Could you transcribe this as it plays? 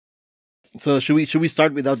So should we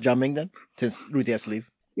start without jumping then? Since Ruthie has to leave.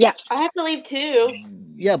 Yeah. I have to leave too.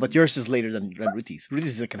 Yeah, but yours is later than Ruthie's.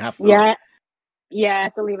 Ruthie's is like in half an Yeah. hour. Yeah, I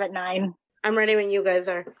have to leave at 9. I'm ready when you guys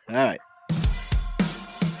are. All right.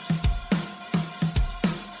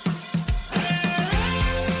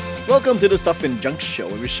 Welcome to the Stuff and Junk Show,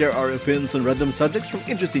 where we share our opinions on random subjects from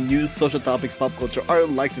interesting news, social topics, pop culture, our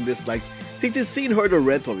likes and dislikes, things you've seen, heard, or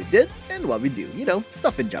read, what we did, and what we do. You know,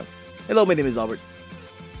 stuff and junk. Hello, my name is Albert.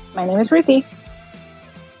 My name is Ruthie.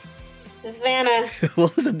 Savannah.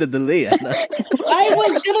 What was the delay? Anna? I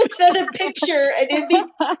was gonna send a picture, and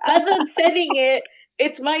as I'm sending it,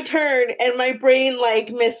 it's my turn, and my brain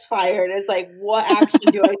misfired. It's like, what action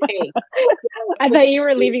do I take? I thought you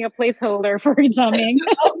were leaving a placeholder for jumping.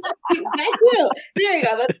 Oh, that too. There you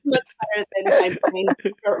go. That's much better than my brain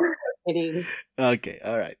hitting. Okay,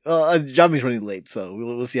 all right. Well, jumping's running late, so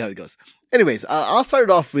we'll see how it goes. Anyways, I'll start it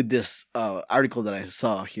off with this article that I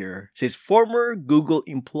saw here. It says, former Google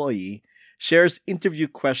employee shares interview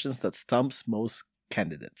questions that stumps most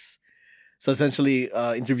candidates. So essentially,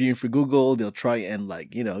 interviewing for Google, they'll try and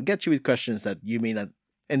get you with questions that you may not,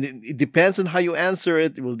 and it depends on how you answer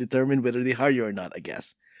it. It will determine whether they hire you or not, I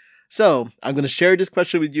guess. So I'm gonna share this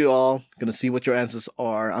question with you all. Gonna see what your answers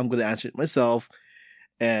are. I'm gonna answer it myself,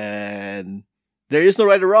 and there is no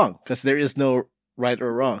right or wrong because there is no right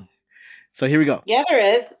or wrong. So here we go. Yeah, there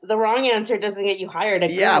is. The wrong answer doesn't get you hired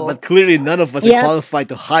at Yeah, Google. but clearly none of us are Yeah. qualified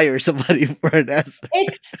to hire somebody for an answer.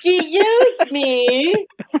 Excuse me.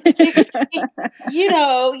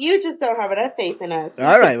 You just don't have enough faith in us.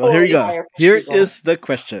 All right, well, here we go. Hire Here people. is the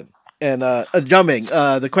question. And jumping,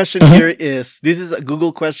 the question here is, this is a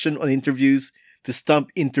Google question on interviews to stump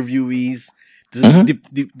interviewees,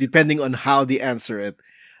 depending on how they answer it.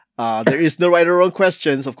 There is no right or wrong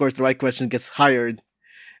questions. Of course, the right question gets hired.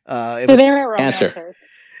 So there are wrong Answer. answers.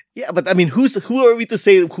 Yeah, but I mean, who are we to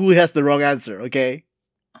say who has the wrong answer? Okay.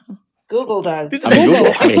 Google does. This- I mean,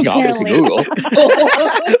 Google. I mean, Apparently. obviously Google.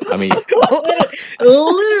 I mean,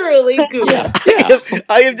 Literally Google. yeah.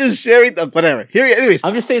 I am just sharing whatever. Here, anyways.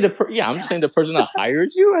 I'm just saying I'm just saying the person that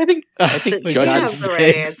hires you. I think For You judges. have God's the right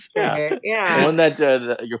sakes. answer. the Yeah. one that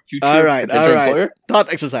your future All right, potential all right. employer.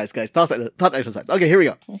 Thought exercise, guys. Thought exercise. Okay, here we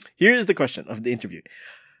go. Here is the question of the interview.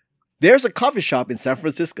 There's a coffee shop in San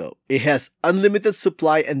Francisco. It has unlimited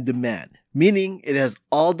supply and demand, meaning it has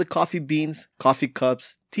all the coffee beans, coffee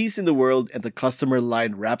cups, teas in the world, and the customer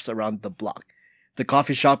line wraps around the block. The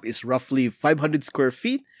coffee shop is roughly 500 square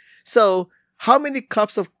feet. So, how many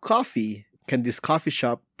cups of coffee can this coffee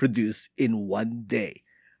shop produce in one day?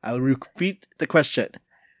 I will repeat the question.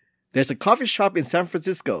 There's a coffee shop in San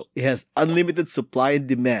Francisco. It has unlimited supply and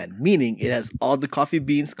demand, meaning it has all the coffee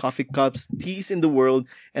beans, coffee cups, teas in the world,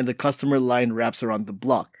 and the customer line wraps around the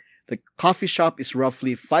block. The coffee shop is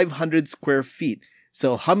roughly 500 square feet.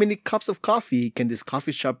 So how many cups of coffee can this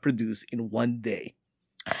coffee shop produce in one day?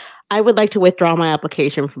 I would like to withdraw my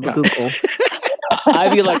application from Yeah. Google.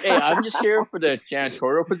 I'd be like, hey, I'm just here for the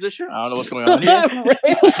janitorial position. I don't know what's going on here.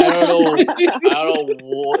 I don't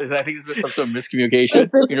know. I think it's just some sort of miscommunication.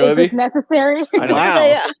 Is this, You know what I is this mean? necessary? I know.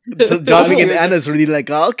 Wow. So jumping in I'm Anna's really like,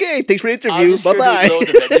 okay, thanks for the I'm interview. just here to Bye-bye. blow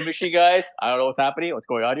the vending machine, guys. I don't know what's happening. What's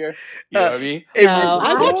going on here? You know what I mean? Hey, No,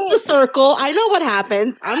 I watch The Circle. I know what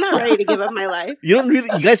happens. I'm not ready to give up my life. you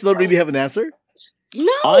guys don't really have an answer? No.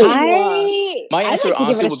 Honestly, My I'd answer like to give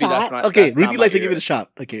honestly it a would be shot. that's not. Okay, that's Rudy not likes my to give it area. a shot.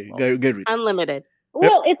 Okay, Well, go Rudy. Unlimited.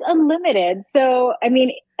 Well, it's unlimited. So, I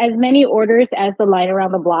mean, as many orders as the line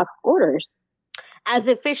around the block orders. As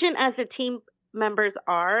efficient as the team members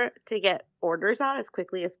are to get orders out as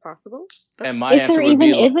quickly as possible. And my If answer there would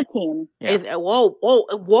even be is a team. Yeah.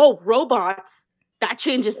 Whoa, robots. That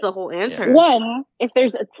changes the whole answer. One, if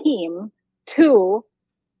there's a team. Two,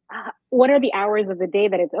 what are the hours of the day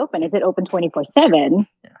that it's open? Is it open 24/7?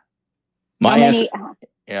 my How answer. many?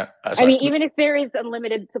 Yeah. I mean, even if there is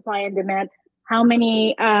unlimited supply and demand, how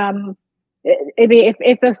many?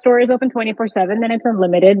 If the store is open 24/7, then it's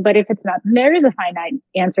unlimited. But if it's not, then there is a finite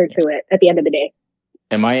answer to it at the end of the day.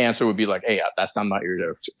 And my answer would be like, hey, that's not my area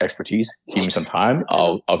of expertise. Give me some time.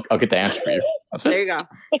 I'll get the answer for you. That's There it. you go.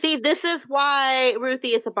 See, this is why Ruthie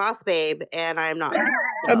is a boss babe and I'm not.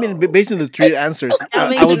 I mean, based on the three answers,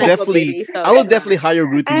 I'm I will making that definitely, baby, so- I will definitely hire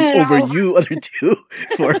Ruthie I don't over know. you other two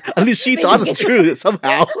for at least she thought it through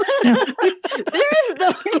somehow. There is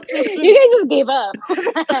no. You guys just gave up.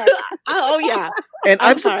 Oh yeah. And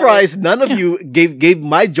I'm I'm sorry. surprised none of you gave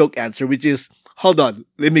my joke answer, which is, hold on,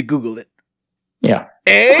 let me Google it. Yeah.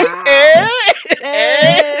 Eh? Wow. Eh?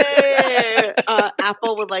 Hey!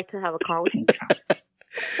 Apple would like to have a call with you.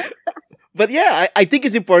 But yeah, I think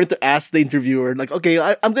it's important to ask the interviewer, like, okay,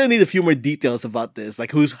 I'm gonna need a few more details about this,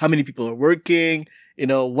 like how many people are working,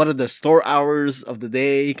 what are the store hours of the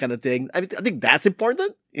day kind of thing. I think that's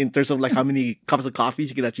important in terms of like how many cups of coffees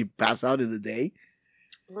you can actually pass out in a day.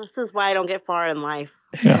 This is why I don't get far in life.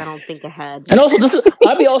 Yeah. I don't think ahead. And also,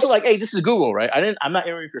 I'd be also like, hey, this is Google, right? I'm not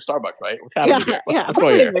interviewing for Starbucks, right? What's happening here? What's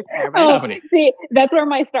going here? What's happening? See, that's where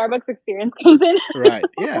my Starbucks experience comes in. Right.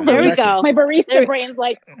 Yeah. There we go. My barista brain's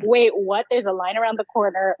like, wait, what? There's a line around the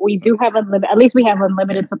corner. We do have at least we have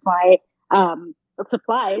unlimited supply of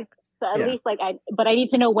supplies. So at least but I need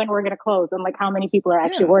to know when we're going to close and like how many people are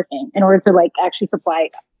actually working in order to like actually supply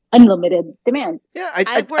unlimited demand. Yeah,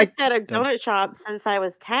 I've worked at a donut shop since I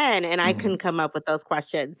was 10, and I couldn't come up with those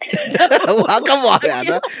questions. Well, come on,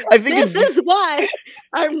 Anna. I think this is why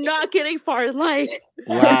I'm not getting far in life.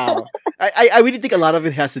 Wow. I really think a lot of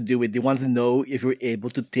it has to do with they want to know if you're able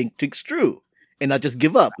to think things through and not just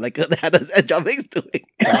give up like Anna's job is doing.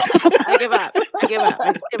 I give up. I give up.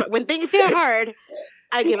 When things get hard,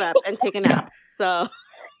 I give up and take a nap. So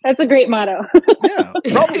that's a great motto. Yeah.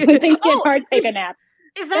 When things get hard, take a nap.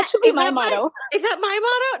 That should be my motto. Is that my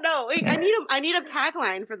motto? No, wait, I need a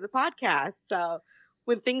tagline for the podcast. So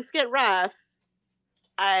when things get rough,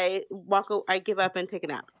 I give up and take a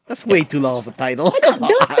nap. That's way too long of a title.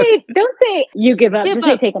 Don't say you give up. Just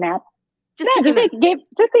say take a nap. Just take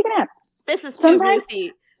a nap. This is sometimes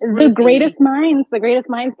the greatest minds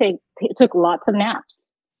took lots of naps.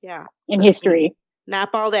 Yeah. In history. Nap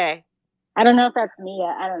all day. I don't know if that's me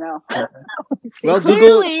yet. I don't know. Well,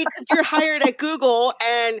 clearly, because you're hired at Google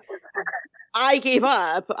and I gave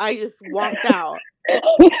up. I just walked out.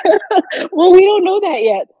 Well, we don't know that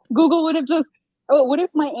yet. Google would have just... Oh, what if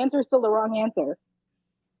my answer is still the wrong answer?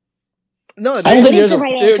 No, I don't think there's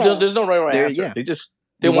no right answer. Yeah.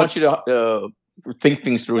 They want you to think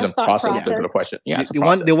things through and process the question. Yeah, they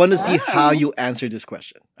want to see how you answer this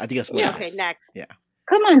question. I think that's what it is. Okay, next. Yeah.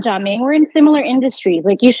 Come on, John Ming. We're in similar industries.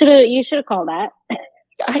 Like you should have called that.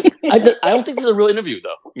 I don't think this is a real interview,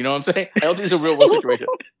 though. You know what I'm saying? I don't think it's a real situation.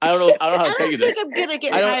 I don't know how to tell you this. I don't think I'm gonna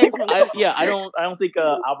get hired. I don't think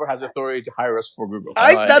Albert has authority to hire us for Google.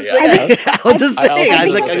 I'm not saying. I was just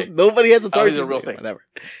saying. Nobody has authority. It's a real thing. Whatever.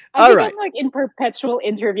 I'm like in perpetual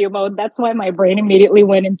interview mode. That's why my brain immediately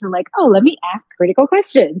went into like, oh, let me ask critical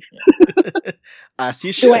questions. As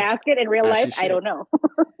you should. Do I ask it in real life? I don't know.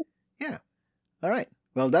 Yeah. All right.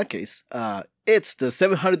 Well, in that case, it's the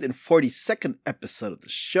 742nd episode of the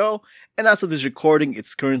show, and as of this recording,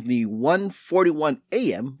 it's currently 1:41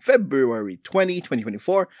 a.m., February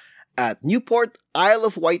 2024, at Newport, Isle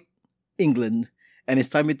of Wight, England, and it's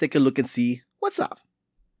time to take a look and see what's up.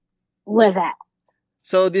 What's that?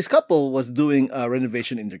 So this couple was doing a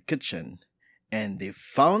renovation in their kitchen, and they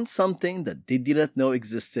found something that they did not know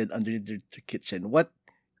existed underneath their kitchen. What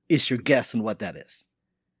is your guess on what that is?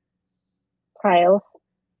 Tiles.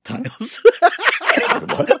 No,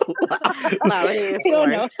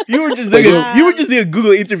 don't know. You were just doing a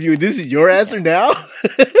Google interview. This is your answer now?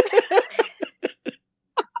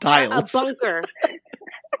 Tiles. A bunker.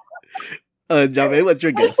 Jame, what's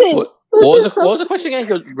your guess? Listen, what was the question again?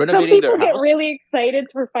 Renovating their house? Some people get really excited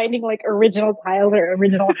for finding like original tiles or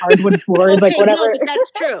original hardwood floors, like whatever. No, but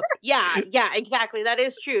that's true. Yeah, exactly. That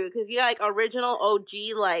is true because you like original OG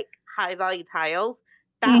like high value tiles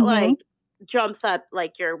that like jumps up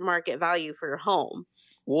like your market value for your home.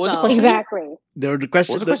 What was the question? Exactly.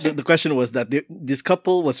 The question was that this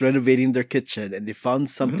couple was renovating their kitchen and they found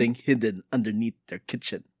something hidden underneath their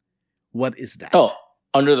kitchen. What is that? Oh,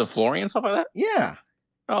 under the flooring and stuff like that? Yeah.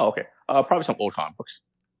 Oh, okay. Probably some old comic books.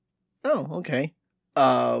 Oh, okay.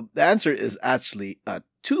 The answer is actually a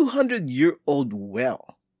 200-year-old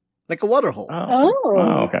well, like a water hole.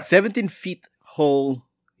 Oh, okay. 17 feet hole,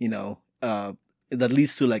 that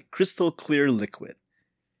leads to like crystal clear liquid.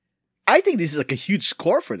 I think this is like a huge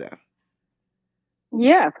score for them.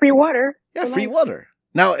 Yeah, free water. Yeah, free water.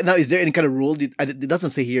 Now, is there any kind of rule? It doesn't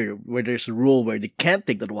say here where there's a rule where they can't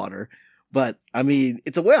take that water, but I mean,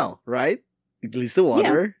 it's a well, right? It leads to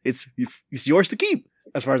water. Yeah. It's yours to keep,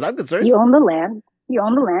 as far as I'm concerned. You own the land. You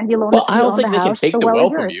own the land. I don't think they can take the well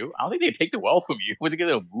from you. I don't think they can take the well from you. When they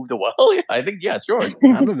gonna move the well? I think it's yours.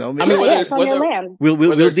 I don't know. Maybe. It's on your land.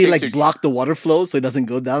 Will they like block the water flow so it doesn't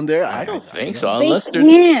go down there? I don't think so. Unless they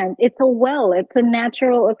can't. It's a well. It's a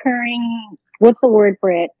natural occurring. What's the word for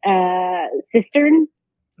it? Cistern.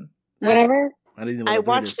 Whatever. I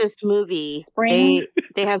watched this movie. Spring.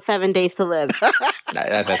 They have 7 days to live.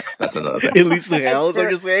 That's another thing. It leads to hell, is what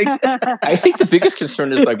you're saying? I think the biggest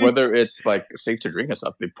concern is like whether it's like safe to drink and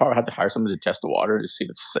stuff. They probably have to hire someone to test the water to see if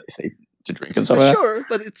it's safe to drink and stuff. Sure,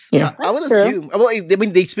 but it's I would assume. Well, I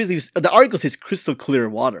mean, the article says crystal clear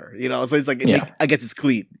water. So it's like I guess it's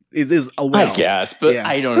clean. It is a well. I guess, but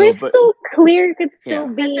I don't know. Crystal clear could still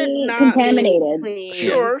That does be not mean contaminated. clean.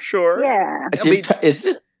 Sure. Yeah. Is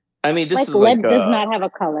this? I mean, this Like is lead like does not have a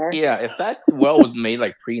color. yeah. If that well was made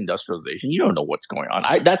like pre-industrialization, you don't know what's going on.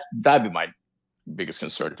 That'd be my biggest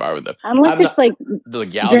concern if I were them. Unless I'm it's like The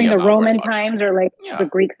legality during the I'm not worried Roman about it. times or like Yeah. the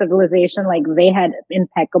Greek civilization, like they had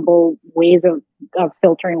impeccable ways of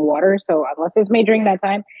filtering water. So unless it's made during that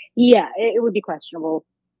time, yeah, it would be questionable,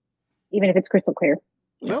 even if it's crystal clear.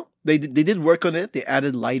 Well, they did work on it. They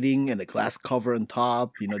added lighting and a glass cover on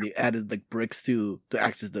top. They added like bricks to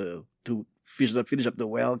access to finish up the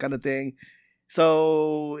well kind of thing.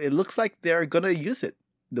 So it looks like they're gonna use it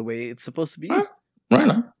the way it's supposed to be used. Right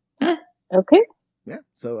on. Okay. Yeah.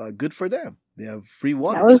 So good for them. They have free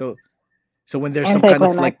water. That was So when there's some kind of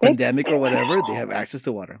like anticlimactic. pandemic or whatever, they have access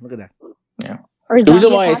to water. Look at that. Or The reason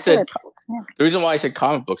zombie why I said apocalypse. Yeah. The reason why I said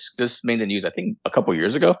comic books, this made the news, I think, a couple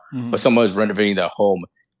years ago, Mhm. but someone was renovating their home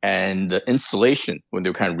and the installation, when they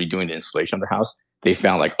were kind of redoing the installation of the house, they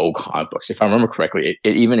found like old comic books. If I remember correctly,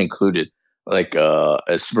 it even included like a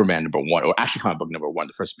Superman #1, or actually comic book #1,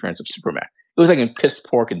 the first appearance of Superman. It was like in piss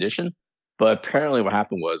poor condition, but apparently what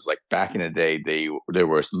happened was like back in the day, they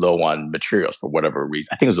were low on materials for whatever reason.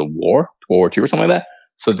 I think it was a World War II or something like that.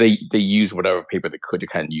 So they used whatever paper they could to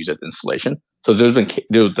kind of use as insulation. So there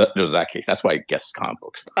was that case. That's why I guess comic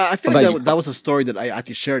books. I feel Sometimes like that was a story that I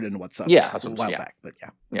actually shared in WhatsApp. Yeah, that's a what- while yeah. back. But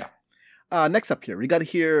yeah. Yeah. Next up here, we got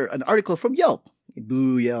here an article from Yelp.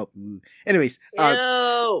 Boo Yelp. Boo. Anyways,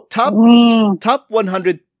 Ew. top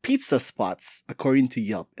 100 pizza spots according to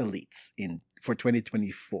Yelp elites for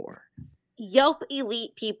 2024. Yelp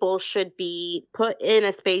elite people should be put in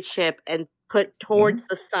a spaceship and put towards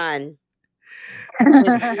the sun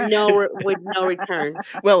with no return.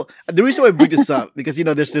 Well, the reason why I bring this up because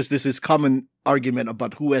there's this common argument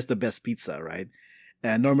about who has the best pizza, right?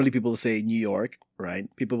 And normally people will say New York, right?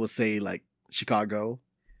 People will say like Chicago,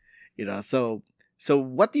 So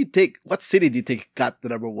what do you think? What city do you think got the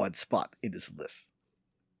 #1 spot in this list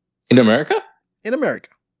In America? in America?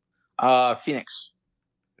 Phoenix.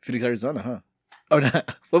 Phoenix, Arizona, huh? Oh, no.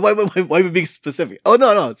 Why are we being specific? Oh,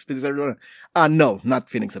 no, it's Phoenix, Arizona. No, not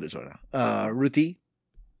Phoenix, Arizona. Ruti,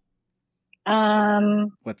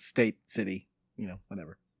 what state, city?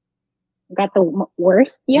 Whatever. Got the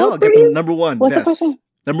worst No, Yelp get the reviews? #1 What's the best. question?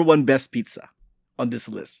 #1 best pizza on this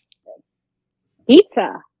list.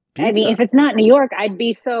 Pizza. Pizza. I mean, if it's not New York, I'd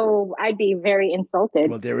be very insulted.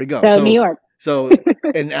 Well, there we go. So New York. So,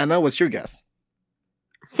 and Anna, what's your guess?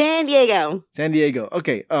 San Diego. San Diego.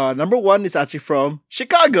 Okay. #1 is actually from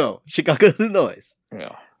Chicago, Illinois.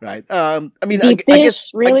 Yeah. Right. I mean, Deep I dish,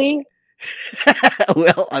 guess really?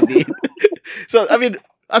 well, I mean,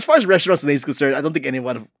 as far as restaurants names concerned, I don't think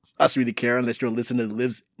anyone of us really care unless you're a listener that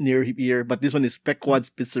lives near here. But this one is Pequod's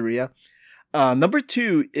Pizzeria.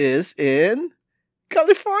 #2 is in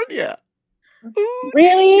California.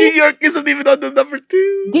 Really? New York isn't even on the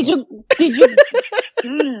 #2. Did you?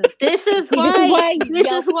 This is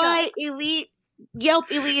why Yelp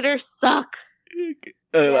eliters suck.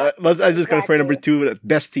 Los Angeles, California, Exactly. #2,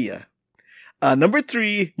 Bestia.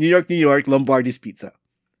 #3, New York, Lombardi's Pizza.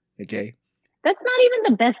 Okay. That's not even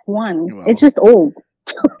the best one. Wow. It's just old.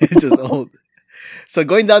 It's just old. So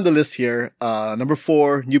going down the list here,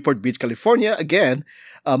 #4, Newport Beach, California. Again,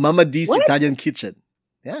 Mama D's What? Italian Kitchen.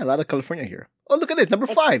 Yeah, a lot of California here. Oh, look at this.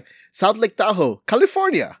 #5, South Lake Tahoe,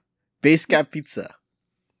 California. Base Camp Pizza.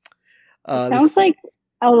 Sounds like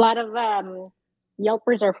a lot of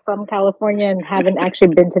Yelpers are from California and haven't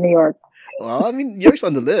actually been to New York. Well, I mean, New York's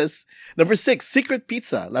on the list. #6, Secret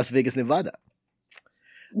Pizza, Las Vegas, Nevada.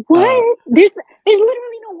 What? There's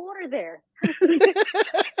literally no water there.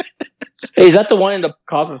 Hey, is that the one in the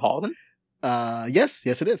Cosmopolitan? Yes,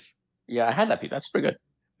 it is. Yeah, I had that pizza. That's pretty good.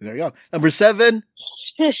 There you go. #7,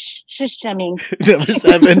 Shush, Chumming.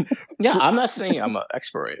 #7. Yeah, I'm not saying I'm an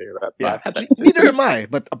expert right here, but Yeah, I've had that pizza. neither am I.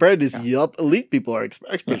 But apparently, these Yeah. Yelp elite people are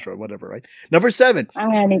experts or whatever, right? #7, I'm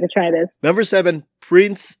gonna need to try this. #7,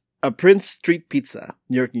 Prince Street Pizza,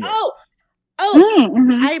 New York.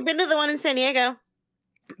 Mm-hmm. I've been to the one in San Diego.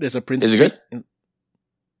 There's a Prince. Is it Street. good?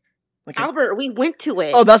 Okay. Albert, we went to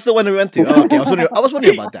it. Oh, that's the one we went to. Oh, okay, I was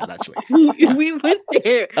wondering about that actually. we went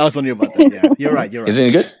there. I was wondering about that. Yeah, you're right. Is it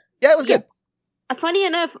good? Yeah, it was good. Funny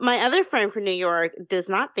enough, my other friend from New York does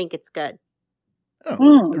not think it's good. Oh,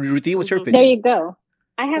 Mm. Ruti, what's your Mhm. There opinion? you go.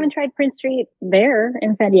 I haven't tried Prince Street there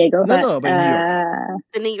in San Diego, No, but but New York.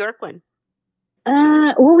 The New York one.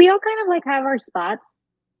 Well, we all kind of like have our spots,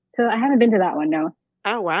 so I haven't been to that one. No,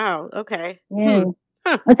 Oh wow. Okay. yeah.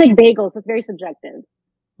 Huh. It's like bagels. It's very subjective.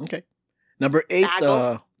 Okay. #8,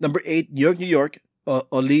 Bagel. New York,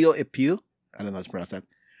 Olio e Piu. I don't know how to pronounce that.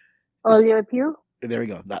 Olio Pew. There we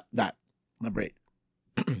go. That #8.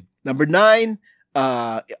 Number 9,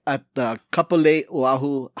 at the Kapolei,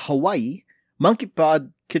 Oahu, Hawaii, Monkey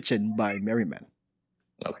Pod Kitchen by Merryman.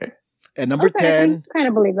 Okay. And number Okay, I 10, kind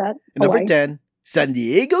of believe that. and number Hawaii. 10, San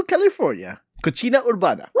Diego, California, Cucina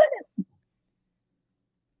Urbana.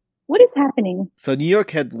 What is happening? So New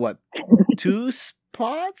York had what? 2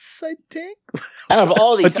 spots, I think? Out of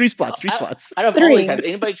all Or these, 3 spots, 3 out- spots. out of all these, Three. has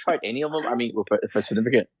anybody tried any of them? I mean, if a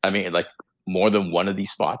significant, I mean, like more than one of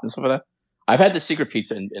these spots and stuff like that. I've had the Secret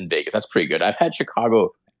Pizza in Vegas. That's pretty good. I've had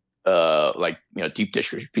Chicago, like deep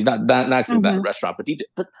dish pizza. Not actually that Mhm. restaurant, but deep.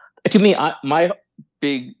 But to me, my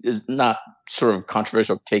big is not sort of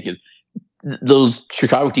controversial take is those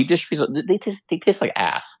Chicago deep dish pizza. They taste like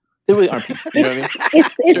ass. They really aren't pizza. You know what I mean?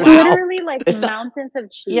 It's Seriously. literally like It's not- mountains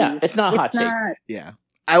of cheese. Yeah, it's not a hot take. not. Yeah.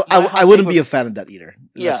 My hot I wouldn't take be a fan of that either.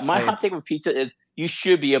 Yeah, That's- my I- hot take with pizza is you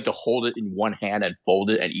should be able to hold it in one hand and fold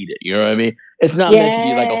it and eat it. You know what I mean? It's not meant to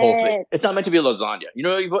be like a whole thing. Yes. It's not meant to be a lasagna. You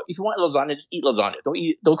know, if you want lasagna, just eat lasagna.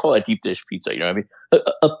 Don't call it a deep dish pizza. You know what I mean?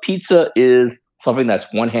 A pizza is something that's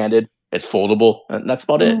one-handed. It's foldable, and that's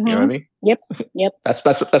about it. You know what I mean? Yep, yep. That's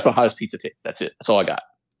my hottest pizza take. That's it. That's all I got.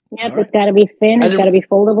 Yep, All right. it's got to be thin. And It's the- got to be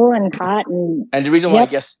foldable and hot. And And the reason why I Yep.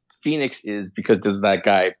 guess Phoenix is because there's that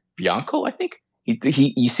guy Bianco. I think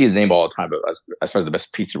he you see his name all the time. But as far as the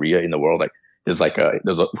best pizzeria in the world, like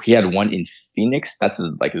he had one in Phoenix. That's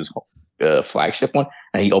his flagship one,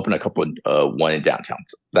 and he opened a couple one in downtown.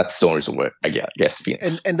 So that's the only reason why I guess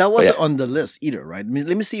Phoenix. and that wasn't yeah. on the list either, right? I mean,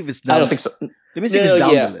 let me see if it's down. I don't think so. Let me see if it's No,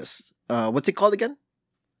 down yeah. the list. What's it called again?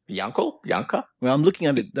 Bianca? Well, I'm looking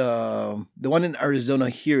at it. The one in Arizona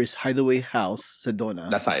here is Hideaway House, Sedona.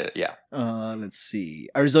 That's not it. Yeah. Let's see.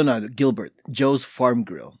 Arizona, Gilbert, Joe's Farm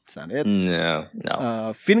Grill. It's not it.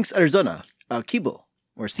 No. Phoenix, Arizona, Kibo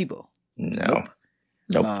or Sibo. No.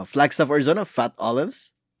 Nope. Flagstaff, Arizona, Fat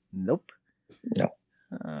Olives. Nope.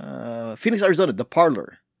 No. Phoenix, Arizona, The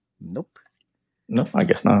Parlor. Nope. No, I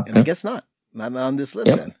guess not. And I guess not. Not on this list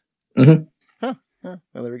Yep. then. Mhm. Huh.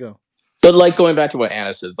 Well, there we go. But like going back to what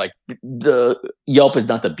Anna says, like the Yelp is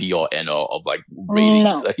not the be all end all of like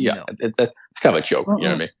ratings. No. Yeah, No. it's kind of a joke. You know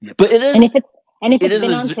what I mean? Yep. But it is. and if it's It is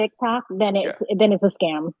been on legit- TikTok, then it's a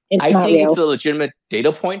scam. It's I not think real. it's a legitimate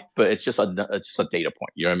data point, but it's just a data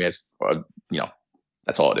point. You know what I mean? It's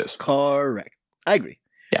that's all it is. Correct. I agree.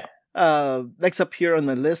 Yeah. Next up here on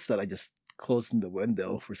the list that I just closed in the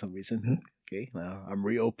window for some reason. Mhm. Okay, now I'm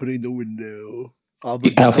reopening the window. I don't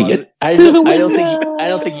think I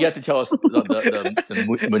don't think you have to tell us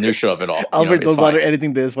the minutia of it all. Albert, it's don't fine. bother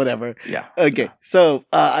editing this, whatever. Yeah. Okay, so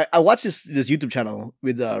I watched this YouTube channel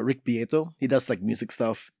with Rick Bieto. He does like music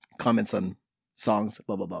stuff, comments on songs,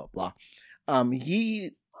 blah blah blah blah.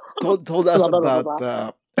 He told us Blah, blah, blah,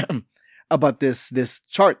 about about this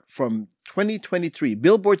chart from 2023,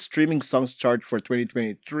 Billboard streaming songs chart for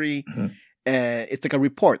 2023, Mhm. and it's like a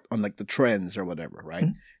report on like the trends or whatever, right?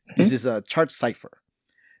 Mhm. This is a chart cipher.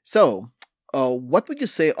 So, what would you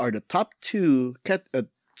say are the top 2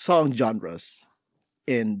 song genres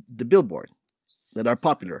in the Billboard that are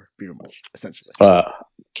popular, pretty much, essentially?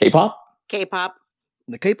 K-pop. K-pop.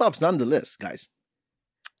 The K-pop's not on the list, guys.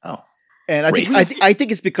 Oh. And I Racist.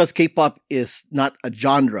 think it's because K-pop is not a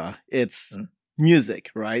genre; it's Mm. music,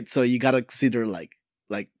 right? So you gotta consider like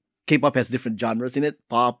K-pop has different genres in it: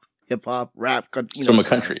 pop, hip hop, rap. It's from a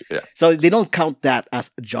country. Yeah. So they don't count that as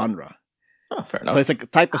a genre. Oh, fair enough. So it's like a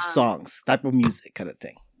type of Ah. songs, type of music, kind of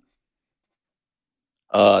thing.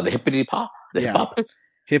 The hippity pop. The Yeah. hip hop.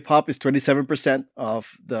 Hip hop is 27% of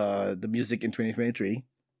the music in 2023,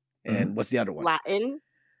 and Mm-hmm. what's the other one? Latin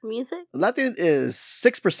music. Latin is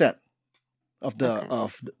 6% of the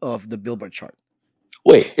Okay. of the Billboard chart.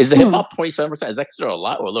 Wait, is the Hmm. hip hop 27%? Is that considered a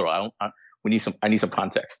lot or a little? I need some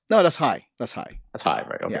context. No, that's high. That's high. That's high,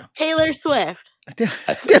 right? Okay. Yeah. Taylor Swift. Taylor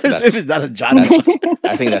that's- Swift is not a genre.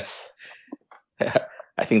 I think that's.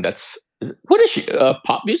 I think that's. What is she?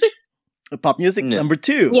 Pop music? Pop music Yeah. number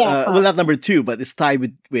 2. Yeah, Well, not number 2, but it's tied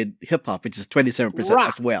with hip hop, which is 27% Rock.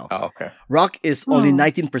 as well. Oh, okay. Rock is only Hmm.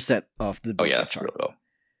 19% of the Oh Billboard yeah, that's chart. real low.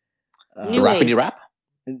 Uh, The New rappity wave. rap.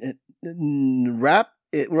 Rap,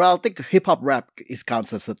 well, I think hip hop rap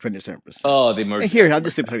counts as a 27%. Oh, they merged. And here, I'll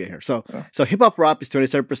just put it here. So, Yeah. so hip hop rap is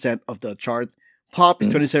 27% of the chart. Pop is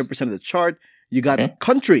Mm. 27% of the chart. You got Okay.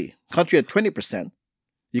 country at 20%.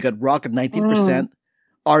 You got rock at 19%.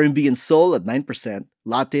 R&B and soul at 9%.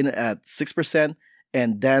 Latin at 6%,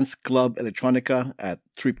 and dance, club, electronica at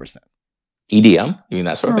 3%. EDM. You mean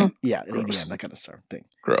that sort of thing? Yeah, Gross. EDM, that kind of stuff thing.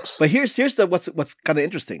 Gross. But here's what's kind of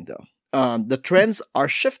interesting though. The trends are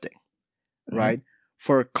shifting, Mhm. right?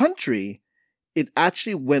 For country, it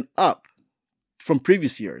actually went up from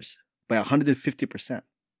previous years by 150%.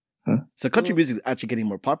 Huh. So country Mm. music is actually getting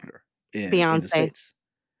more popular in the Beyonce. States.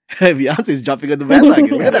 Beyonce's jumping on the bandwagon.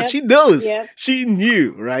 Look at that. Yep. She knows. Yep. She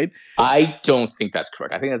knew, right? I don't think that's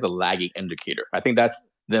correct. I think that's a lagging indicator. I think that's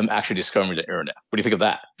them actually discovering the internet. What do you think of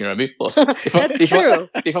that? You know what I mean? Well, That's true.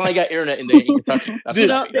 They finally got internet in Kentucky. That's Dude,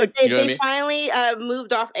 what that means. They, You know what I they mean? finally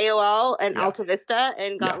moved off AOL and Yeah. Alta Vista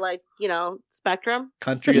and got Yeah. Spectrum.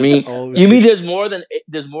 Country You is mean always. you mean there's more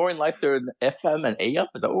in life than FM and AM?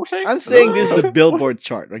 Is that what we're saying? I'm Is that saying what this we're is the Billboard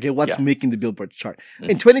chart. Okay, what's Yeah. making the Billboard chart?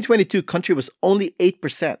 Mhm. In 2022, country was only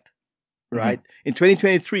 8%. Right. In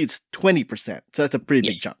 2023, it's 20%. So that's a pretty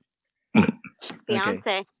Yeah. big jump.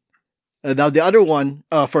 Beyonce. Now the other one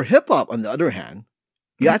for hip hop, on the other hand,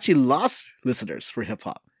 you Mhm. actually lost listeners for hip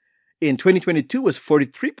hop. In 2022 was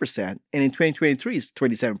 43%, and in 2023 it's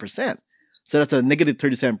 27%. So that's a negative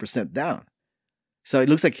 37% down. So it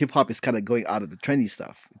looks like hip hop is kind of going out of the trendy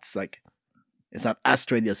stuff. It's like it's not as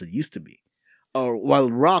trendy as it used to be. Or while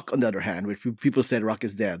rock, on the other hand, which people said rock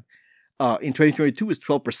is dead, in 2022 is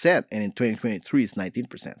 12%, and in 2023 it's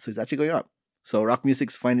 19%. So it's actually going up. So rock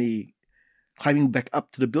music's finally climbing back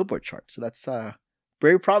up to the Billboard chart. So that's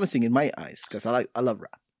very promising in my eyes because I love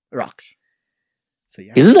rock. So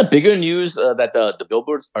yeah, Isn't the bigger news that the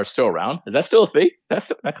billboards are still around? Is that still a thing? It's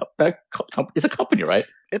a company, right?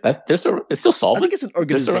 It's still I solvent. think it's an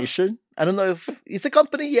organization. I don't know if it's a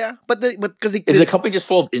company, yeah, but because Is the company just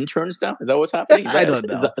full of interns now? Is that what's happening? I don't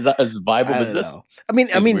know. Is that a viable I don't business? know. I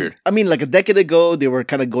Seems mean, weird. like a decade ago, they were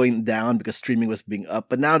kind of going down because streaming was being up.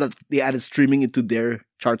 But now that they added streaming into their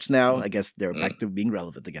charts now, I guess they're back to being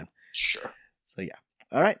relevant again. Sure. So yeah,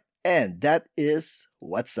 all right, and that is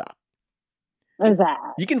what's up. What is that?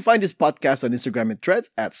 You can find this podcast on Instagram and Threads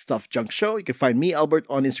at Stuff Junk Show. You can find me, Albert,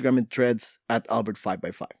 on Instagram and Threads at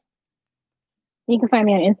Albert5x5. You can find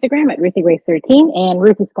me on Instagram at RuthieGrace13 and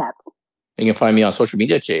Ruthie's Cats. You can find me on social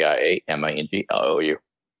media, JIAMINGLOU.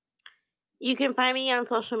 You can find me on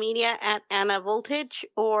social media at Anna Voltage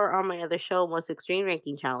or on my other show, Most Extreme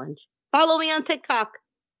Ranking Challenge. Follow me on TikTok.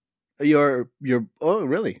 You're oh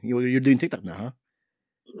really? You're doing TikTok now, huh?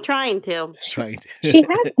 Trying to. Trying She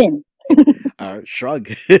has been. shrug.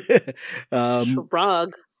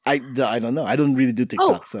 Shrug. I don't know. I don't really do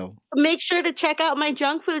TikTok, so Make sure to check out my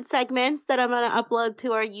junk food segments that I'm going to upload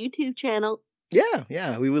to our YouTube channel.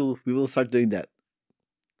 yeah, we will start doing that.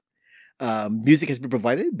 Music has been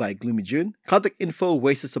provided by Gloomy June. Contact info,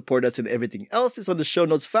 ways to support us, and everything else is on the show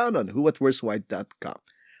notes found on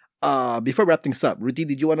whowhatwhereswhy.com. Before wrap things up, Ruthie,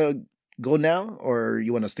 did you want to go now, or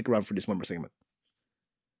you want to stick around for this one more segment?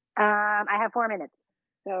 I have 4 minutes.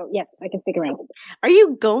 So, yes, I can stick around. Are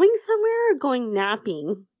you going somewhere or going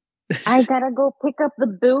napping? I gotta go pick up the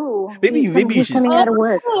boo. Maybe He's she's- coming out of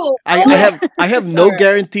work. Oh, I have no Alright.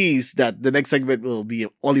 guarantees that the next segment will be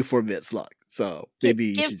only 4 minutes long. So maybe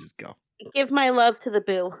you Give- should just go. Give my love to the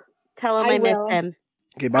boo. Tell him I I miss will. him.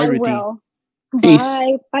 Okay, bye, I Ruthie. will. Peace.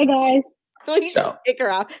 Bye. Bye, guys. You So- just pick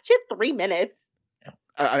her off. She had 3 minutes.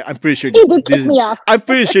 I'm pretty sure He this, did this kick is, me off. I'm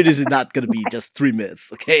pretty sure this is not going to be just 3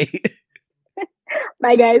 minutes. Okay.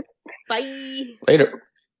 Bye, guys. Bye. Later.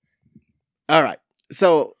 All right.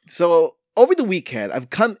 So over the weekend, I've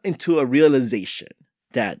come into a realization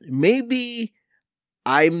that maybe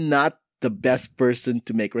I'm not the best person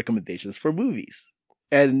to make recommendations for movies.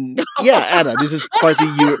 And yeah, Anna, this is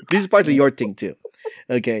partly your thing too.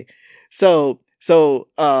 Okay. So friend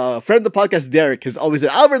of the podcast, Derek, has always said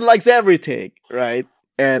Albert likes everything, right?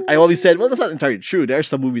 And I always said, well, that's not entirely true. There are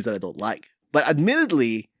some movies that I don't like. But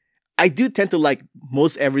admittedly, I do tend to like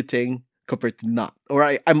most everything compared to not. Or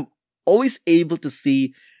I'm always able to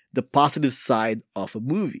see the positive side of a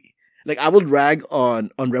movie. Like I will rag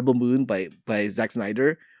on Rebel Moon by Zack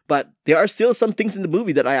Snyder, but there are still some things in the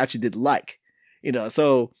movie that I actually did like.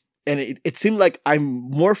 So and it seemed like I'm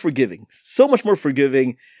more forgiving, so much more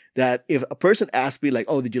forgiving that if a person asks me like,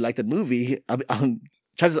 "Oh, did you like that movie?"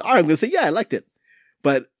 Chances are I'm going to say, "Yeah, I liked it,"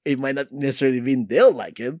 but it might not necessarily mean they'll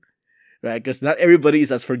like it, right? Because not everybody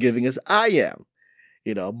is as forgiving as I am.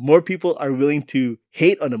 More people are willing to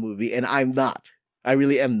hate on a movie, and I'm not. I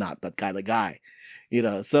really am not that kind of guy.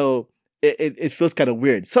 So it feels kind of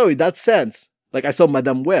weird. So in that sense, like I saw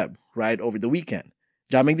Madame Web right over the weekend.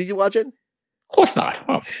 Jaming, did you watch it? Of course not.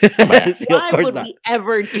 Oh, come on. See, of Why course would not. we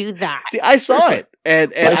ever do that? See, I saw it,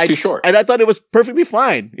 and Life's too short. and I thought it was perfectly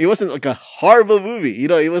fine. It wasn't like a horrible movie,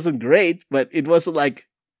 it wasn't great, but it wasn't like,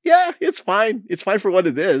 yeah, it's fine. It's fine for what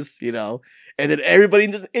it is, And then everybody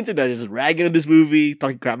in the internet is ragging on this movie,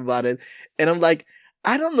 talking crap about it, and I'm like,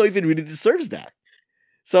 I don't know if it really deserves that.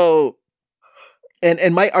 So,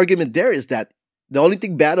 and my argument there is that the only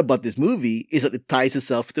thing bad about this movie is that it ties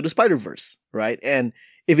itself to the Spider-Verse, right? And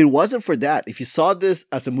if it wasn't for that, if you saw this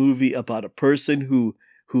as a movie about a person who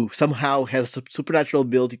somehow has a supernatural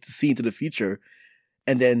ability to see into the future,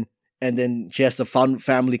 and then she has a found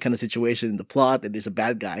family kind of situation in the plot, and there's a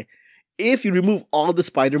bad guy. If you remove all the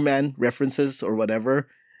Spider-Man references or whatever,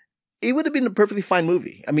 it would have been a perfectly fine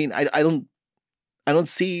movie. I mean, I don't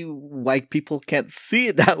see why people can't see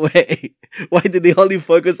it that way. Why do they only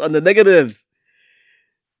focus on the negatives?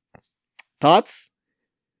 Thoughts?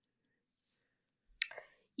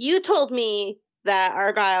 You told me that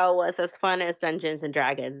Argyle was as fun as Dungeons and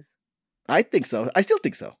Dragons. I think so. I still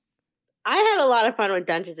think so. I had a lot of fun with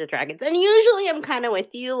Dungeons and Dragons, and usually I'm kind of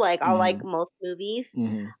with you. Like I'll like most movies,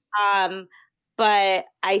 but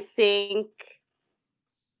I think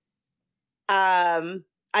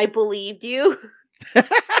I believed you.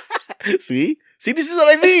 See, this is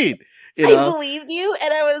what I mean. I believed you,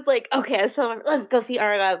 and I was like, okay, so let's go see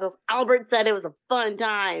Argyle. Albert said it was a fun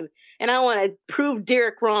time, and I want to prove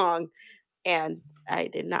Derek wrong, and I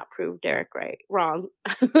did not prove Derek wrong.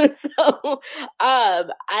 So,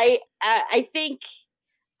 I think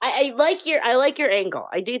I like your angle.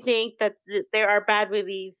 I do think that there are bad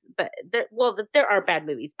movies, but there are bad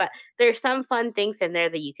movies, but there's some fun things in there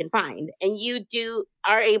that you can find, and you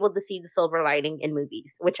are able to see the silver lining in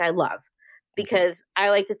movies, which I love. Because I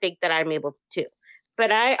like to think that I'm able to.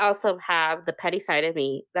 But I also have the petty side of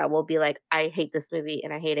me that will be like, I hate this movie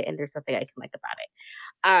and I hate it and there's something I can like about it.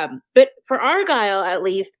 But for Argyle, at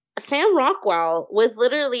least, Sam Rockwell was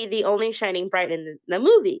literally the only shining bright in the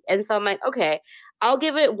movie. And so I'm like, okay, I'll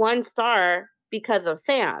give it 1 star because of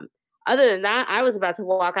Sam. Other than that, I was about to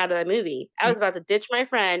walk out of the movie. I was about to ditch my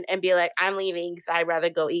friend and be like, I'm leaving because I'd rather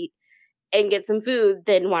go eat and get some food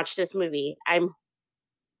than watch this movie.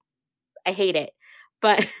 I hate it,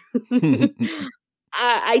 but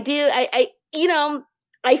I do.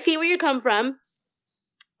 I see where you come from,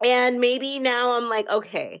 and maybe now I'm like,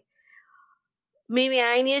 okay, maybe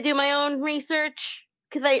I need to do my own research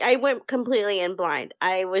because I went completely in blind.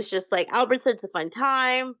 I was just like, Albert said it's a fun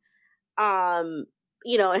time.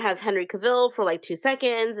 It has Henry Cavill for like 2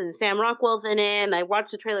 seconds, and Sam Rockwell's in it. And I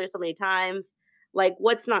watched the trailer so many times. Like,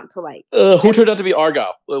 what's not to like? Who turned out to be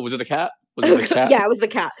Argyle? Was it a cat? Was it a cat? Yeah, it was the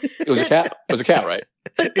cat. It was a cat. It was a cat, right?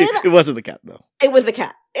 But then, it wasn't the cat though. It was the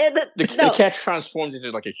cat. The cat transforms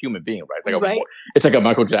into like a human being, right? It's like a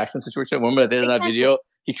Michael Jackson situation. Remember at the end of that video,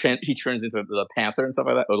 he turns into the panther and stuff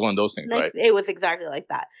like that. It was one of those things, right? It was exactly like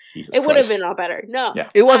that. Jesus it would have been a lot better. No, yeah.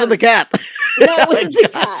 It wasn't the cat. No, it wasn't the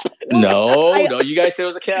cat. No, you guys said it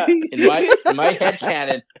was a cat. In my head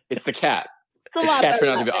canon, it's the cat. It's a lot better. The cat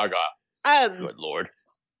turned out to be Argyle. Good Lord.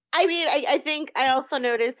 I mean, I think I also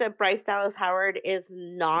noticed that Bryce Dallas Howard is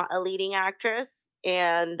not a leading actress,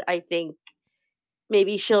 and I think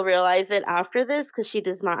maybe she'll realize it after this because she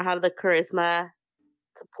does not have the charisma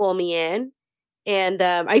to pull me in. And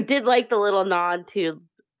I did like the little nod to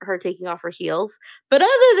her taking off her heels, but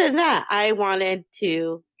other than that, I wanted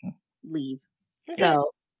to leave.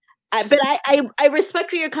 So, but I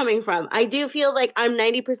respect where you're coming from. I do feel like I'm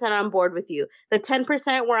 90% on board with you. The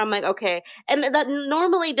 10% where I'm like, okay, and that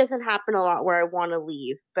normally doesn't happen a lot where I want to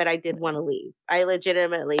leave, but I did want to leave. I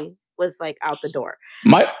legitimately was like out the door.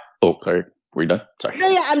 Sorry, were you done? Sorry. No,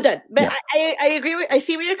 yeah, I'm done. But yeah. I agree I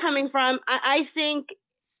see where you're coming from. I think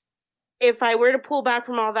if I were to pull back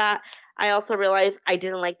from all that, I also realized I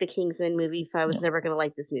didn't like the Kingsman movie, so I was never going to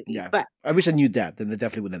like this movie. Yeah, but I wish I knew that. Then I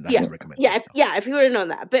definitely wouldn't have recommended it. If you would have known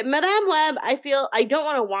that. But Madame Web, I feel I don't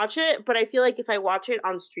want to watch it, but I feel like if I watch it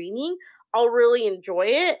on streaming, I'll really enjoy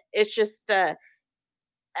it. It's just I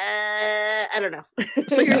don't know.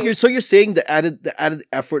 So you're saying the added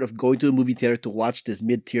effort of going to the movie theater to watch this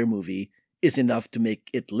mid-tier movie is enough to make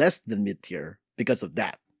it less than mid-tier because of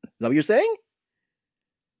that. Is that what you're saying?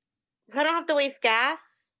 If I don't have to waste gas,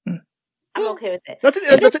 I'm okay with it.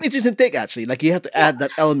 That's an interesting take, actually. Like, you have to add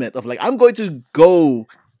that element of, like, I'm going to go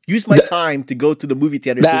use my time to go to the movie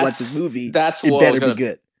theater to watch this movie. It better be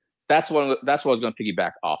good. That's what I was going to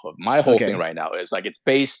piggyback off of. My whole thing right now is like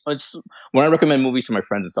when I recommend movies to my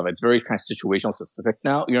friends and stuff, it's very kind of situational specific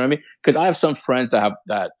now. You know what I mean? Because I have some friends that have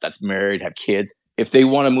that's married, have kids. If they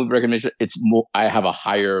want a movie recommendation, it's more. I have a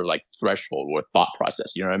higher like threshold or thought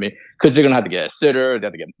process. You know what I mean? Because they're gonna have to get a sitter, they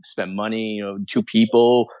have to spend money. 2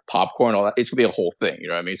 people, popcorn, all that. It's gonna be a whole thing. You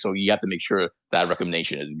know what I mean? So you have to make sure that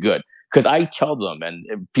recommendation is good. Because I tell them, and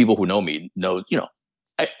people who know me know,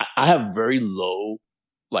 I have very low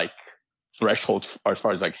like threshold as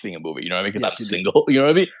far as like seeing a movie. You know what I mean? Because I'm single. You know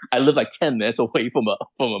what I mean? I live like 10 minutes away from a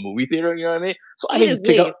movie theater. You know what I mean? So I can just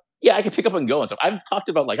pick up. Yeah, I can pick up and go and stuff. I've talked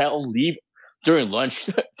about like I'll leave during lunch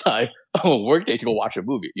time on a work day to go watch a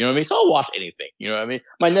movie. You know what I mean? So I'll watch anything. You know what I mean?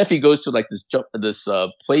 My nephew goes to like this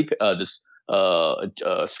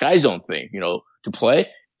Sky Zone thing, to play.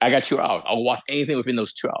 I got 2 hours. I'll watch anything within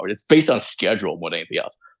those 2 hours. It's based on schedule more than anything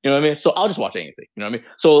else. You know what I mean? So I'll just watch anything. You know what I mean?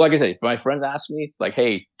 So like I said, if my friends ask me like,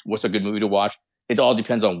 "Hey, what's a good movie to watch?" It all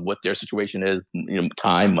depends on what their situation is,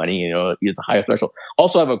 time, money. It's a higher threshold.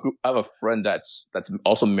 Also, I have a friend that's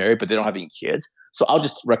also married, but they don't have any kids. So I'll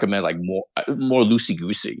just recommend like more loosey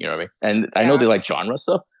goosey. You know what I mean? And I know they like genre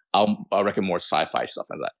stuff. I'll recommend more sci-fi stuff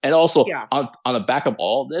like that. And also on the back of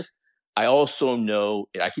all of this, I also know,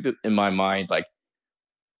 I keep it in my mind, like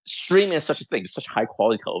streaming is such a thing, it's such high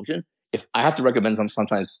quality television. If I have to recommend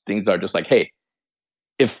sometimes things are just like, hey,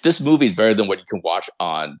 if this movie is better than what you can watch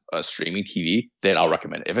on streaming TV, then I'll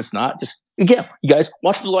recommend it. If it's not, just again, you guys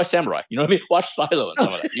watch Blue Eye Samurai. You know what I mean? Watch Silo and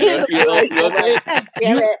some of that. You know what I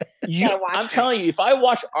mean? I'm telling you, if I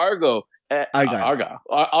watch Argyle, and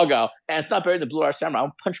it's not better than Blue Eye Samurai,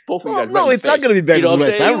 I'll punch both of you guys. No, it's not going to be better than Blue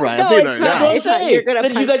Eye Samurai. No, it's not. It's not. You're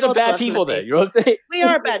then you guys are bad people. Then you know what I'm saying? We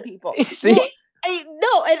are bad people. See.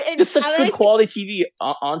 And it's such good quality TV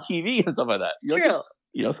on TV and stuff like that. True. So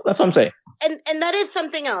that's what I'm saying. And that is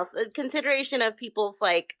something else. A consideration of people's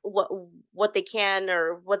like what they can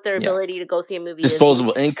or what their ability to go see a movie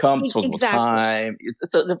disposable income, disposable time.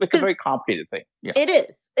 It's a very complicated thing. Yeah. It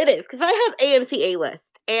is because I have AMC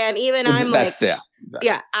A-list, and even I'm like, exactly.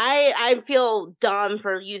 I feel dumb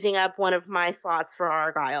for using up one of my slots for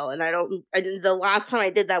Argyle, and the last time I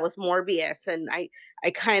did that was Morbius, and I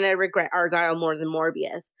kind of regret Argyle more than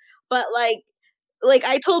Morbius. But like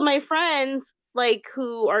I told my friends like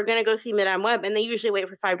who are gonna go see Madame Web, and they usually wait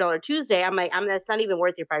for $5 Tuesday. I'm like, that's not even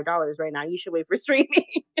worth your $5 right now. You should wait for streaming.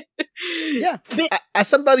 Yeah, as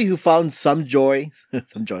somebody who found some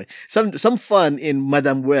some fun in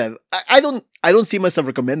Madame Web, I don't see myself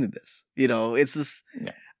recommending this. It's just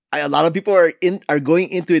a lot of people are going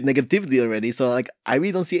into it negatively already. So like, I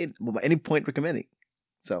really don't see any point recommending.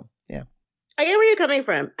 So yeah, I get where you're coming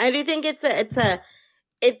from. I do think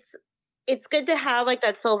it's good to have like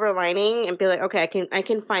that silver lining and be like, okay, I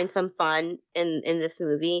can find some fun in this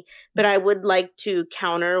movie, but I would like to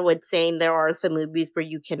counter with saying there are some movies where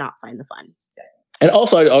you cannot find the fun. And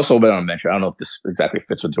also, I want to mention, I don't know if this exactly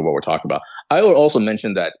fits into what we're talking about. I would also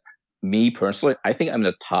mention that me personally, I think I'm in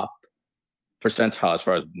the top percentile as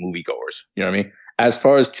far as moviegoers. You know what I mean? As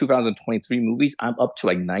far as 2023 movies, I'm up to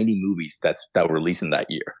like 90 movies that were released in that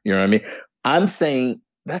year. You know what I mean? I'm saying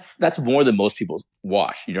that's more than most people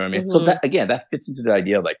watch. You know what I mean? Mm-hmm. So that fits into the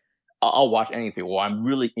idea of like, I'll watch anything. Well, I'm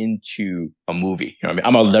really into a movie. You know what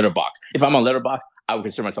I mean? I'm a Letterboxd. If I'm on Letterboxd, I would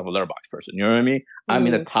consider myself a Letterboxd person. You know what I mean? Mm-hmm. I'm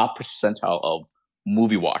in the top percentile of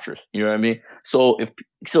movie watchers. You know what I mean? So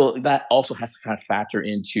that also has to kind of factor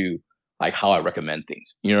into like how I recommend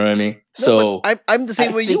things. You know what I mean? No, so I'm the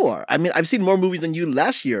same way you are. I mean, I've seen more movies than you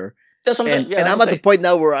last year. And I'm at the point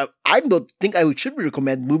now where I don't think I should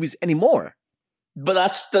recommend movies anymore. But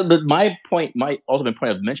that's my point. My ultimate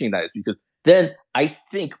point of mentioning that is because then I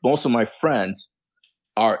think most of my friends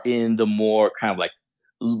are in the more kind of like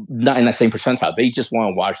not in that same percentile. They just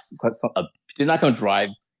want to watch. They're not going to drive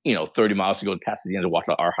 30 miles to go to Pasadena to watch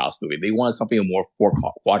an art house movie. They want something more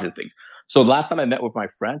quadrant things. So last time I met with my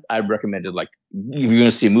friends, I recommended like if you're going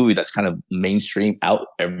to see a movie that's kind of mainstream out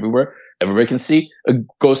everywhere. Everybody can see.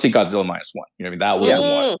 Go see Godzilla -1. You know what I mean? That was the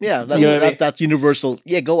one. Yeah, that's universal.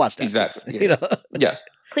 Yeah, go watch that. Exactly. Yeah.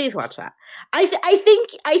 Please watch that. I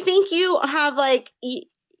think you have I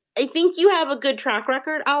think you have a good track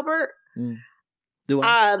record, Albert. Do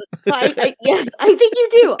I? Yes, I think you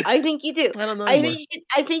do. I think you do. I don't know. I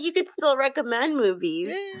think you could still recommend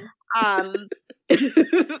movies.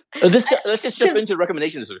 Let's just jump into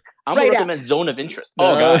recommendations. I'm gonna recommend Zone of Interest.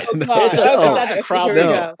 Guys, that's a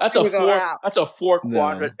crowd. That's a 4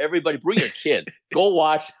 quadrant. Everybody, bring your kids. Go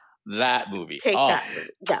watch that movie. Take that.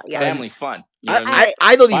 Yeah. Family fun.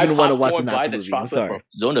 I don't even want to watch the Nazi movie. I'm sorry.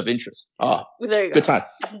 Zone of Interest. There you good time.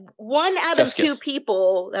 1 out of 2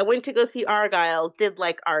 people that went to go see Argyle did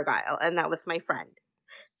like Argyle, and that was my friend.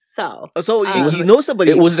 So you know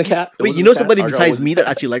somebody? It was the cat. Wait, you know somebody besides me that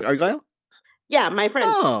actually liked Argyle? Yeah, my friend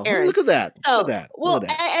Aaron. Look at that.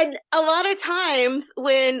 And a lot of times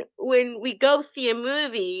when we go see a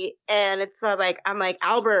movie and it's like I'm like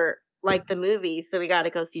Albert liked the movie, so we got to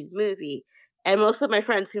go see the movie. And most of my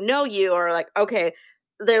friends who know you are like, okay,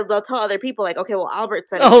 they'll tell other people like, okay, well Albert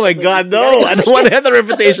said. Oh my God, no! I don't want to have that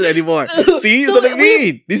reputation anymore. See, this is what I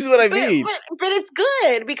mean. This is what I mean. But it's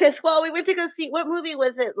good because we went to go see what movie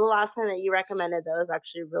was it the last time that you recommended that was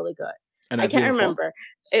actually really good. I can't remember.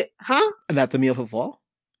 Anatomy of a Fall?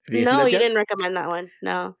 No, you didn't recommend that one.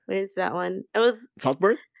 No, what is that one? It was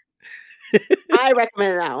Saltburn? I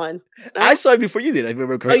recommended that one. No? I saw it before you did. I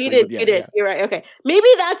remember Oh, correctly. you did. but yeah, You did. yeah. You're right. Okay, maybe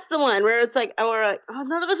that's the one where it's like, oh, we're like, oh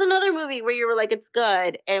no, there was another movie where you were like, it's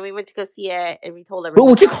good, and we went to go see it, and we told But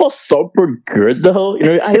everyone. would you about call Saltburn good though? You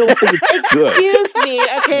know, I don't think it's it. good. Excuse me.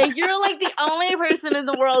 Okay, you're like the only person in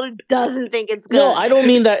the world who doesn't think it's good. No, I don't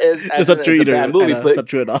mean that as That's not true a either. bad movie, Anna. It's but not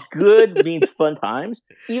true at all. good means fun times.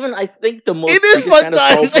 Even I think the most It is biggest fun fan of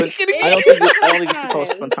times. Are Saltburn, you kidding I don't me? think you can call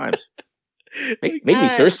it fun times. Made me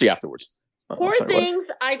thirsty afterwards. Oh, Poor sorry, what? Things,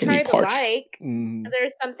 I Made me tried to parched. like. Mm,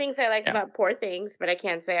 There's some things I liked Yeah. about Poor Things, but I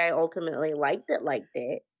can't say I ultimately liked it.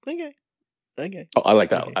 okay. Okay. Oh, I like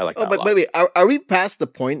that. Okay. I like Oh, that. but a lot. wait, are we past the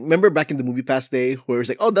point? Remember back in the movie pass day where it's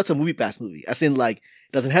like, oh, that's a movie pass movie. As in, like,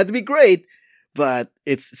 it doesn't have to be great, but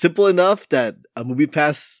it's simple enough that a movie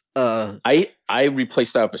pass. I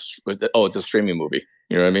replaced that with it's a streaming movie.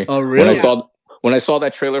 You know what I mean? Oh, When really? I saw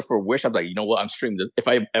that trailer for Wish, I'm like, you know what? I'm streaming this. If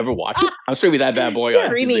I ever watch it, I'm streaming that bad boy on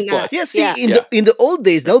Streaming Disney that. Plus. Yeah. See, Yeah. in the old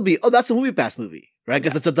days, that'll be that's a movie pass movie, right?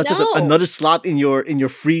 Because that's just No. another slot in your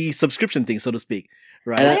free subscription thing, so to speak,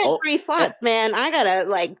 right? And I I- had oh, 3 slots, man. I gotta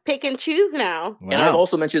like pick and choose now. Wow. And I've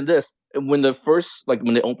also mentioned this when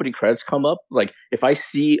the opening credits come up. Like if I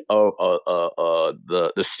see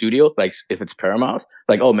the studio, like if it's Paramount,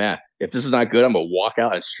 like oh man, if this is not good, I'm gonna walk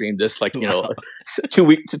out and stream this. Like Wow. 2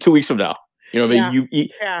 weeks from now. You know what I mean?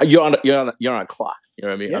 Yeah. You're on a clock. You know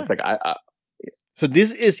what I mean? Yeah. It's like I So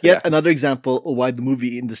this is yet Yeah. another example of why the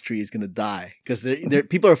movie industry is gonna die because there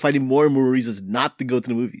people are finding more and more reasons not to go to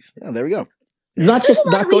the movies. Yeah, there we go. not There's just a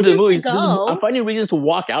lot not of go to the reasons movies. to go. I'm finding reasons to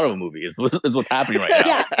walk out of a movie. Is what's happening right now.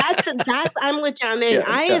 Yeah, that's I'm with John Ming. Yeah,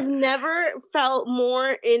 I yeah. have never felt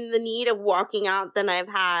more in the need of walking out than I've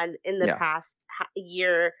had in the Yeah. past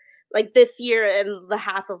year, like this year and the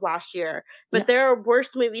half of last year. But Yeah. there are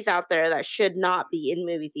worse movies out there that should not be in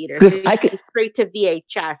movie theaters. 'Cause They I should could- be straight to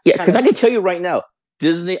VHS. Yeah, kind because of I can tell you right now,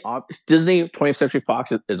 Disney 20th Century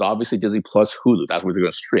Fox is obviously Disney Plus Hulu. That's what they're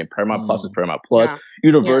going to stream. Paramount Plus is Paramount Plus. Yeah.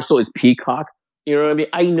 Universal is Peacock. You know what I mean?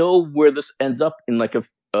 I know where this ends up in like a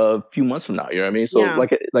few months from now. You know what I mean? So Yeah.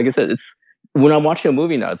 like I said, it's when I'm watching a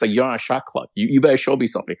movie now, it's like you're on a shot clock. You better show me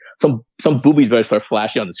something. Some boobies better start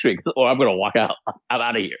flashing on the screen, or I'm gonna walk out. I'm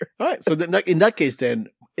out of here. All right. So then, in that case, then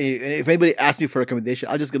if anybody asks me for a recommendation,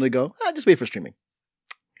 I'm just gonna go. Just wait for streaming.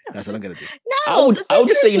 That's what I'm gonna do. No, I would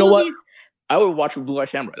just say, you know what? movies- I would watch Blue Eye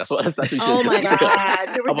Samurai. That's what you should. Oh my god! Here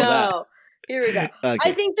How we about that? go. Here we go. Okay.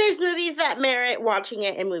 I think there's movies that merit watching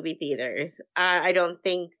it in movie theaters. I don't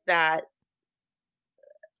think that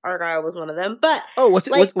Argyle was one of them, but Oh, was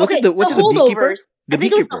it like, was okay, it the Beekeeper? Holdovers. The I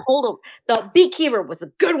think it was Beekeeper. the Holdover. The Beekeeper was a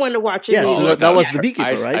good one to watch in Yes, movie so Oh, that theaters. was yeah. the Beekeeper,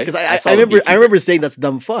 I- right? Because I saw I the remember Beekeeper. saying that's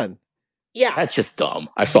dumb fun. Yeah, That's just dumb.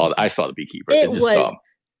 I saw the Beekeeper. it It's just was dumb.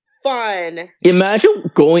 fun. Imagine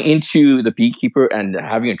going into the Beekeeper and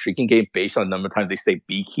having a drinking game based on the number of times they say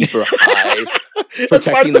Beekeeper, hive, That's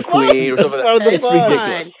part protecting of the the queen, or fun. That's something. part of the It's fun.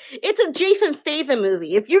 ridiculous. It's a Jason Statham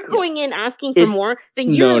movie. If you're going in asking for It- more,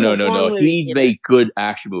 then you're in the wrong movie He's theater. made good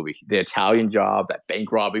action movies. The Italian Job, that bank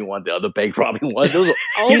robbing one, the other bank robbing one. Those are,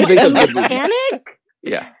 Oh he's my, made the some good movies. mechanic?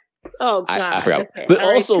 Yeah, Oh god, I forgot. Okay. But All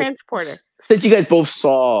right, also, Transporter. since you guys both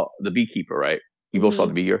saw the Beekeeper, right? You both saw Mhm.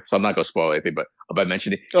 the Beekeeper, so I'm not going to spoil anything. But by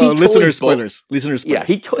mentioning, Oh, he totally listener bo- spoilers. Listener spoilers. Yeah,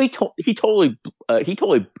 he totally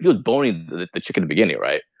he was boning the chick in the beginning,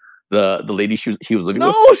 right? The lady he was living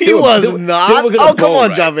No, with. he They were- was they were- not. they were gonna Oh, come bone, on,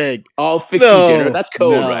 right? Javig. I'll fix No, you dinner. That's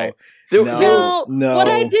code, no, right? They were- no. they were- No, what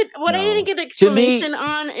I didn't get an To me- explanation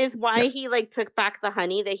on is why he like took back the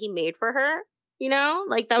honey that he made for her. You know,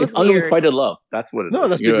 like that was It's weird. unrequited love. That's what it is. No,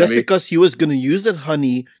 that's, You know what that's I mean? because he was going to use that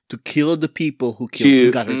honey to kill the people who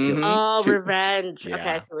got her killed. Mhm. Oh, She- revenge. Yeah. Okay,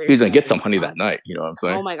 I see what He was you're gonna get saying. some honey that night. You know what I'm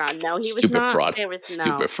saying? Oh my god, no, he was Stupid not. fraud. There was no.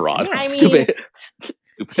 Stupid fraud. I mean, Stupid.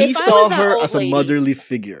 He If I saw was that her old as a lady- motherly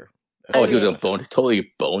figure. That's Oh, what he was it gonna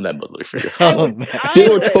totally bone that motherly figure. I Oh, would- man. I They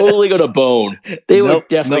were would- totally gonna bone. They were Nope,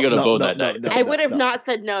 definitely nope, gonna bone no, that no, night. no. I would have not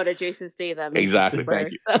said no to Jason Statham. Exactly,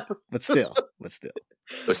 thank you. So, But still.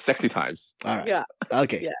 It was sexy times. All right. Yeah.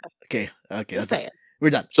 Okay. Yeah. Okay. just That's say it. it. We're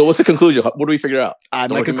done. So what's the conclusion? What do we figure out? My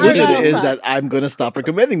No conclusion recommendation. is that I'm going to stop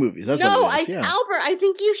recommending movies. That's No, what it is. Yeah. Albert, I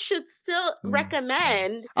think you should still Mm.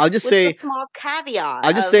 recommend. I'll just With say, a small caveat.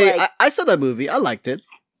 I'll just of, say, like, I saw that movie. I liked it.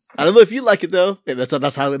 I don't know if you like it though. Yeah, that's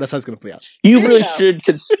how it's going to play out. You There really you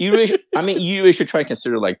go. should. You really should try and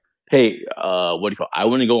consider like, hey, what do you call? I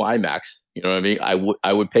want to go IMAX. You know what I mean?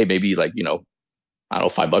 I would pay maybe like I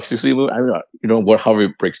don't know, $5 to see a movie. I don't know, however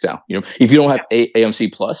it breaks down. If you don't have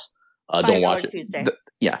AMC Plus, don't watch it. Tuesday.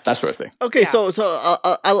 Yeah, that sort of thing. Okay, Yeah. so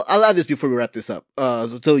I'll add this before we wrap this up.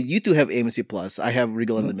 So you two have AMC Plus. I have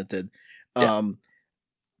Regal Mhm. Unlimited. Yeah.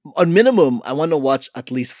 On minimum, I want to watch at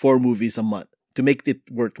least 4 movies a month to make it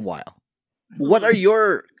worthwhile. What are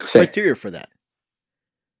your Same. criteria for that?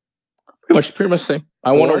 Pretty much same.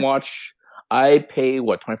 I want Four? to watch. I pay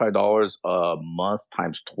what $25 a month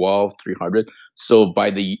times 12, 300. So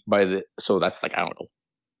so that's like I don't know,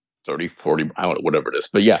 30, 40. I don't know, whatever it is.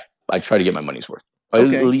 But yeah, I try to get my money's worth.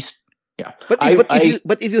 Okay. At least, yeah. But I-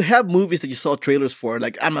 if you have movies that you saw trailers for,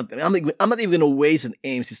 like I'm not even gonna waste an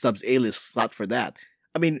AMC Stubs A-list slot for that.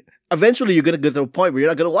 I mean, eventually you're gonna get to a point where you're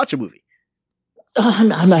not gonna watch a movie. I'm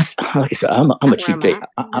not. Like I said, I'm a cheap date.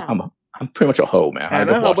 Yeah. I'm pretty much a hoe, man.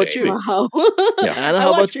 Anna, just how watch about it you? anyway. Wow. Yeah. Anna, I how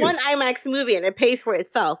about watched you? one IMAX movie and it pays for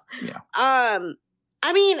itself. Yeah.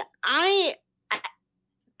 I mean,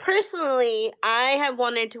 personally, I have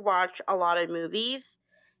wanted to watch a lot of movies,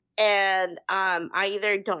 and I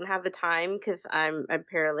either don't have the time because I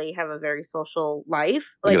apparently have a very social life,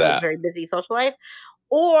 Look like at a that. very busy social life,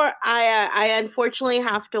 or I unfortunately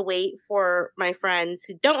have to wait for my friends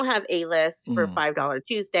who don't have A list for Mm. $5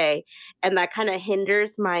 Tuesday, and that kind of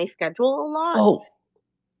hinders my schedule a lot. Oh,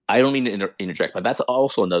 I don't mean to interject, but that's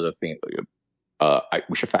also another thing.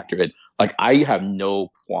 We should factor in. Like, I have no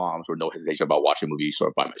qualms or no hesitation about watching movies sort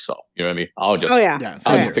of by myself. You know what I mean? I'll just, Oh yeah, Yeah, I'll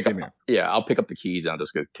same just here, pick same up. here. Yeah, I'll pick up the keys and I'll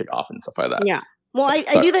just go kick off and stuff like that. yeah. Well, I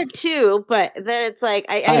do that too, but then it's like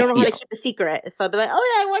I don't know how to keep a secret. So I'll be like,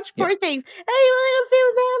 oh yeah, I watched Poor Things. Hey, you want to go see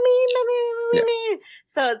what's that mean?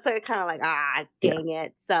 So it's like kind of like dang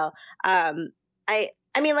it. So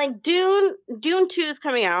I mean, like Dune 2 is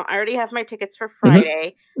coming out. I already have my tickets for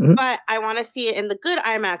Friday, Mhm. but I want to see it in the good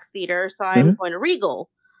IMAX theater, so I'm going to Regal.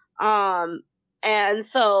 And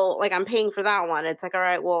so like I'm paying for that one. It's like, all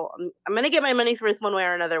right, well, I'm gonna get my money's worth one way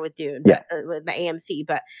or another with Dune, with the AMC.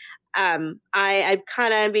 But I've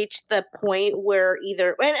kind of reached the point where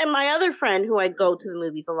either and my other friend who I go to the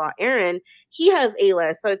movies a lot, Aaron, he has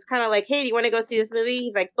A-list, so it's kind of like, hey, do you want to go see this movie?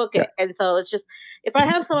 He's like, book it. And so it's just if I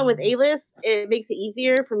have someone with A-list, it makes it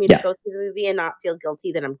easier for me to go see the movie and not feel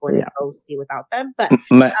guilty that I'm going to go see without them. But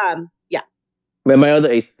my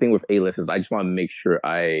other thing with A-list is I just want to make sure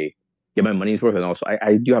I get my money's worth, and also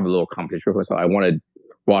I do have a little competition for myself. I want to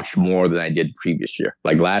watch more than I did previous year.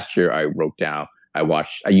 Like last year, I wrote down I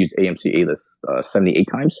used AMC A-list 78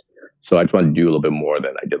 times, so I just want to do a little bit more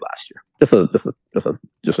than I did last year.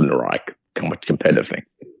 Just a neurotic competitive thing.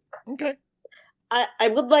 Okay. I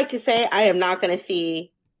would like to say I am not going to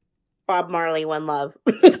see Bob Marley One Love.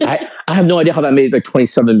 I have no idea how that made like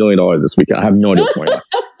 $27 million this weekend. I have no idea what's going on.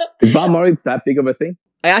 Is Bob Marley that big of a thing?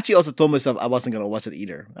 I actually also told myself I wasn't gonna watch it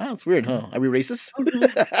either. That's weird, huh? Are we racist?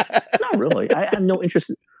 Not really. I have no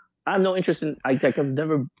interest. I have no interest in. I'm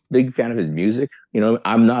never a big fan of his music. You know,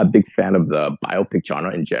 I'm not a big fan of the biopic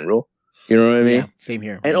genre in general. You know what I mean? Yeah, same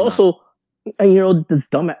here. And also, you know,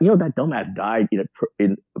 that dumbass died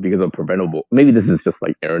because of preventable. Maybe this is just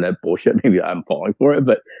like internet bullshit. Maybe I'm falling for it,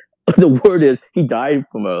 but the word is he died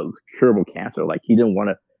from a curable cancer. Like he didn't want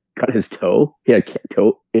to cut his toe. He had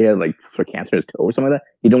like sort of cancer in his toe or something like that.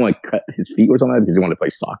 He didn't want to cut his feet or something like that because he wanted to play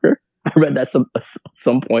soccer. I read that some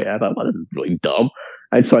point and I thought, wow, this is really dumb.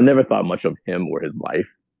 And so I never thought much of him or his life.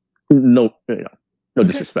 No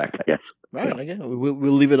disrespect, I guess. Right, okay.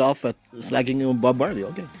 We'll leave it off at slagging on Bob Marley.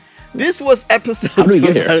 Okay. This was episode How did we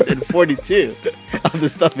get here? 142 of the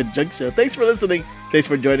Stuff and Junk Show. Thanks for listening. Thanks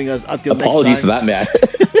for joining us. Until Apologies next time. for that, man.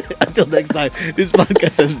 Until next time, this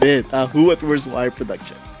podcast has been a Who What Where's Why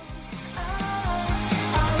production.